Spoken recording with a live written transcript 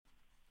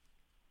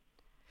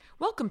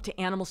Welcome to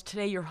Animals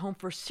Today, your home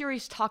for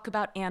serious talk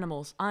about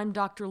animals. I'm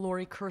Dr.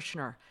 Lori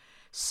Kirshner.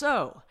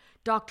 So,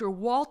 Dr.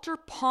 Walter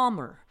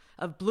Palmer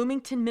of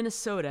Bloomington,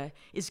 Minnesota,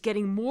 is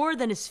getting more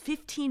than his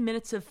 15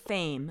 minutes of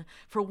fame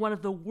for one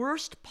of the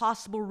worst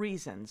possible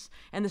reasons,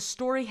 and the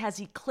story has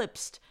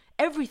eclipsed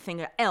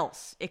everything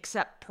else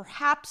except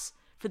perhaps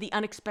for the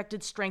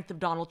unexpected strength of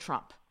Donald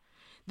Trump.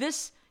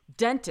 This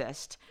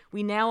dentist,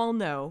 we now all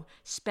know,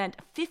 spent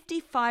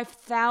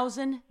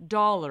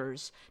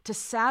 $55,000 to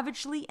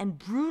savagely and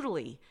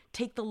brutally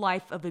take the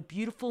life of a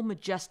beautiful,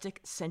 majestic,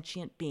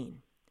 sentient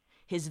being.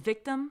 His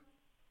victim,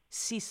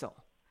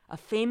 Cecil, a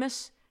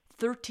famous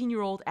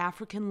 13-year-old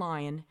African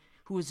lion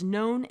who was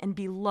known and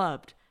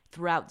beloved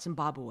throughout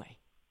Zimbabwe.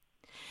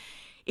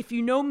 If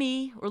you know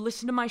me or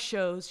listen to my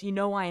shows, you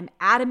know I am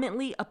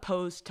adamantly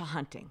opposed to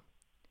hunting.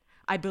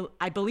 I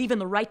believe in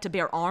the right to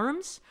bear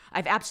arms. I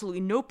have absolutely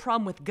no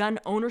problem with gun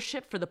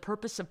ownership for the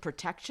purpose of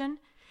protection.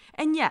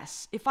 And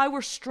yes, if I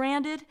were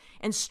stranded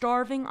and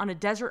starving on a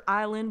desert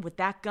island with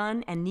that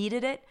gun and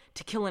needed it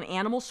to kill an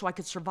animal so I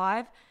could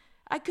survive,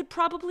 I could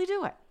probably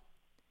do it.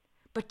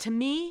 But to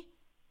me,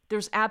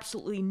 there's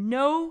absolutely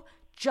no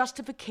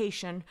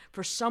justification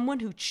for someone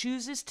who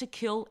chooses to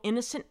kill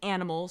innocent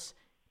animals,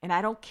 and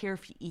I don't care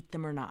if you eat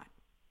them or not.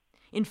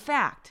 In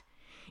fact,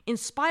 in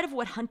spite of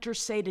what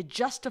hunters say to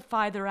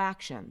justify their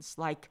actions,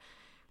 like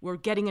we're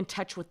getting in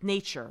touch with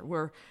nature,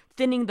 we're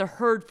thinning the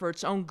herd for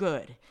its own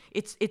good,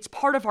 it's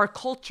part of our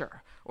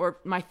culture, or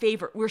my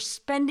favorite, we're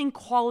spending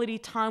quality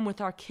time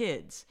with our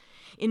kids.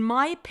 In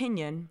my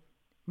opinion,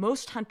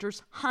 most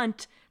hunters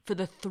hunt for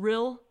the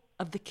thrill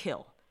of the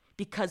kill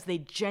because they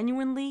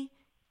genuinely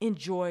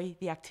enjoy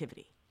the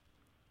activity.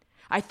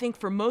 I think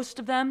for most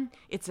of them,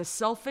 it's a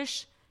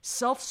selfish,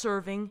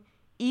 self-serving,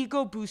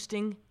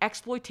 ego-boosting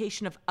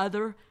exploitation of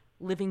other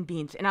living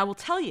beings. And I will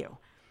tell you,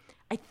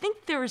 I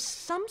think there is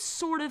some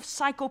sort of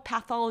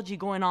psychopathology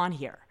going on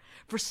here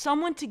for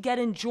someone to get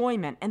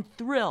enjoyment and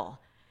thrill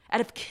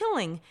out of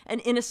killing an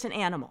innocent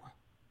animal.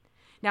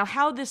 Now,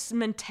 how this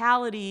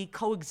mentality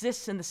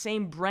coexists in the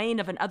same brain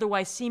of an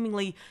otherwise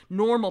seemingly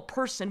normal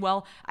person,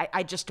 well,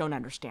 I just don't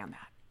understand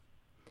that.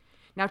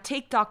 Now,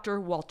 take Dr.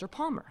 Walter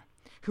Palmer,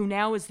 who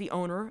now is the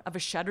owner of a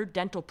shuttered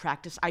dental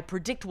practice I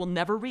predict will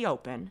never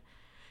reopen.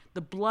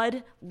 The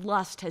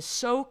bloodlust has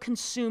so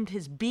consumed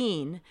his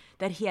being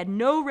that he had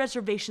no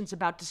reservations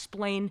about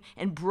displaying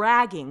and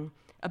bragging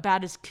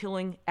about his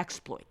killing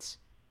exploits.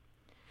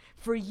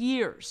 For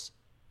years,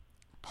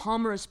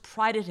 Palmer has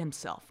prided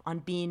himself on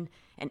being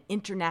an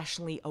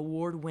internationally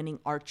award-winning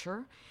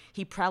archer.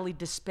 He proudly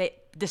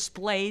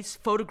displays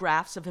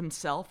photographs of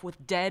himself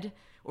with dead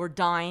or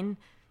dying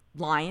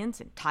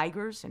lions and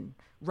tigers and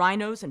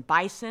rhinos and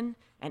bison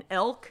and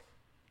elk,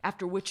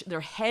 after which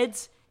their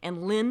heads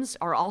and limbs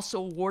are also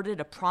awarded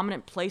a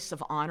prominent place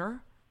of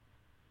honor.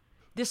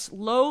 This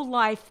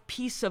low-life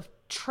piece of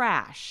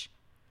trash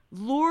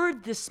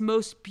lured this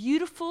most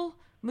beautiful,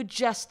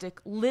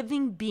 majestic,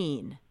 living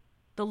being,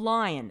 the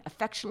lion,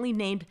 affectionately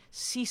named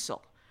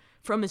Cecil,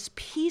 from his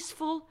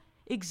peaceful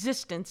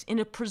existence in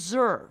a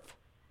preserve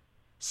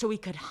so he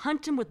could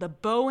hunt him with a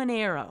bow and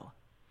arrow,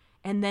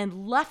 and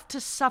then left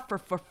to suffer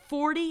for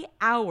 40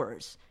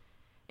 hours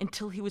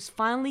until he was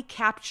finally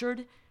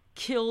captured,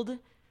 killed,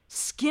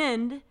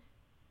 skinned,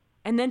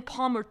 and then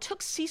Palmer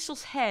took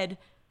Cecil's head,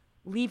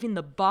 leaving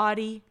the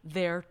body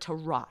there to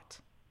rot.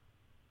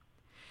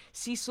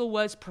 Cecil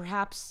was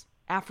perhaps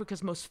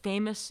Africa's most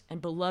famous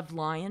and beloved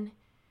lion.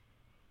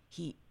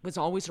 He was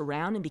always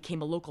around and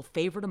became a local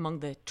favorite among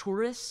the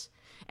tourists,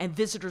 and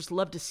visitors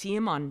loved to see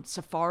him on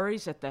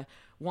safaris at the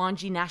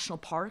Wangi National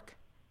Park.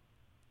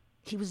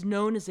 He was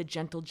known as a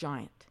gentle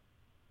giant.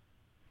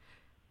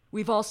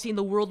 We've all seen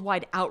the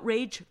worldwide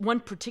outrage. One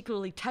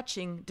particularly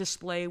touching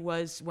display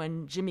was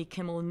when Jimmy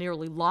Kimmel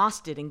nearly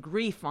lost it in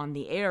grief on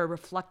the air,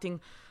 reflecting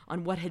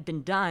on what had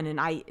been done.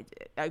 And I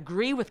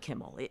agree with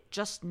Kimmel. It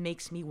just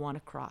makes me want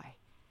to cry.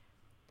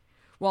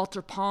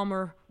 Walter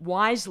Palmer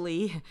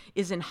wisely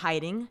is in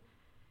hiding,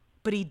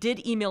 but he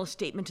did email a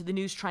statement to the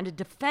news trying to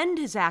defend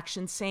his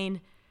actions,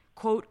 saying,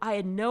 quote, "I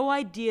had no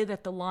idea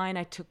that the lion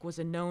I took was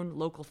a known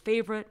local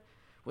favorite,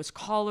 was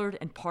collared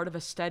and part of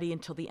a study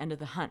until the end of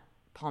the hunt,"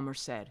 Palmer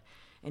said.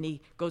 And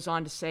he goes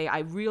on to say, I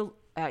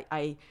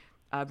relied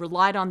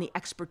on the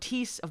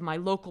expertise of my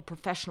local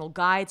professional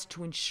guides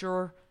to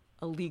ensure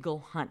a legal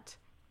hunt.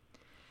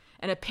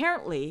 And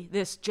apparently,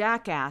 this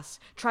jackass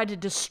tried to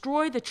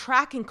destroy the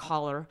tracking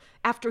collar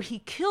after he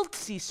killed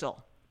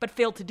Cecil, but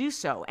failed to do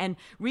so. And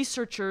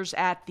researchers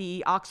at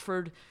the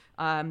Oxford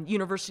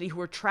University who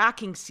were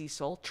tracking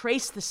Cecil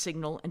traced the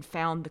signal and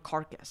found the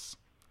carcass.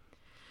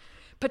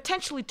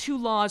 Potentially 2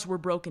 laws were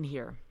broken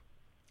here: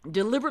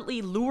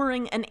 deliberately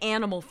luring an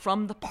animal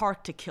from the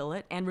park to kill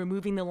it and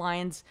removing the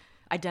lion's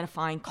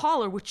identifying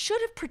collar, which should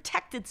have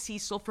protected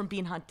Cecil from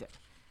being hunted.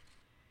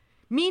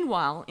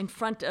 Meanwhile, in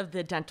front of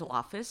the dental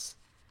office,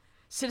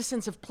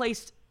 citizens have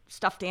placed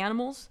stuffed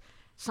animals,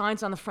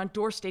 signs on the front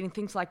door stating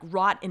things like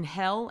 "rot in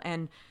hell"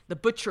 and "the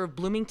butcher of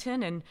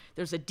Bloomington," and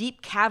 "there's a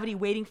deep cavity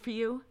waiting for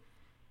you."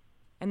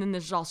 And then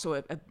there's also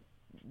a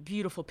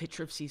beautiful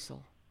picture of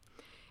Cecil.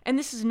 And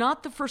this is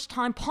not the first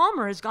time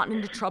Palmer has gotten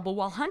into trouble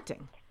while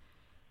hunting.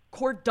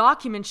 Court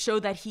documents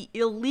show that he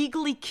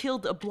illegally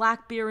killed a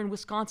black bear in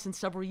Wisconsin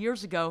several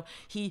years ago.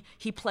 He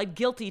pled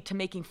guilty to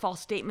making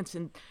false statements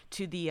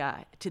to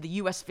the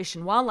U.S. Fish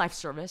and Wildlife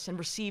Service and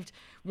received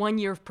 1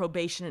 year of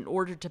probation in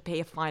order to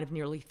pay a fine of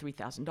nearly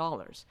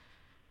 $3,000.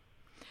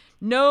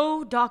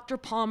 No, Dr.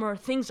 Palmer,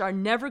 things are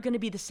never going to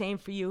be the same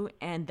for you,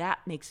 and that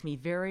makes me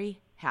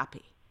very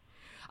happy.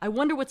 I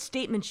wonder what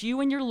statements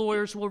you and your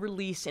lawyers will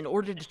release in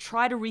order to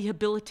try to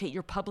rehabilitate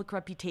your public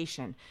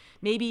reputation.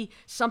 Maybe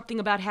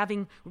something about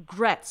having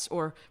regrets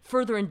or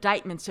further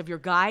indictments of your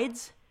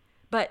guides.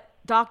 But,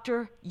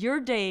 Doctor, your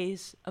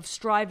days of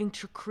striving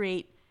to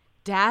create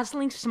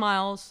dazzling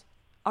smiles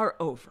are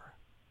over.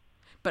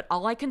 But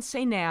all I can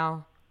say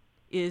now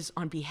is,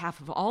 on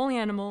behalf of all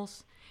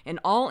animals and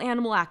all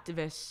animal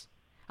activists,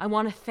 I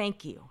want to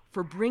thank you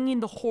for bringing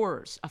the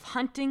horrors of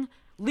hunting,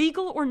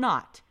 legal or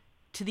not,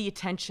 to the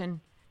attention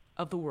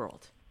of the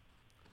world.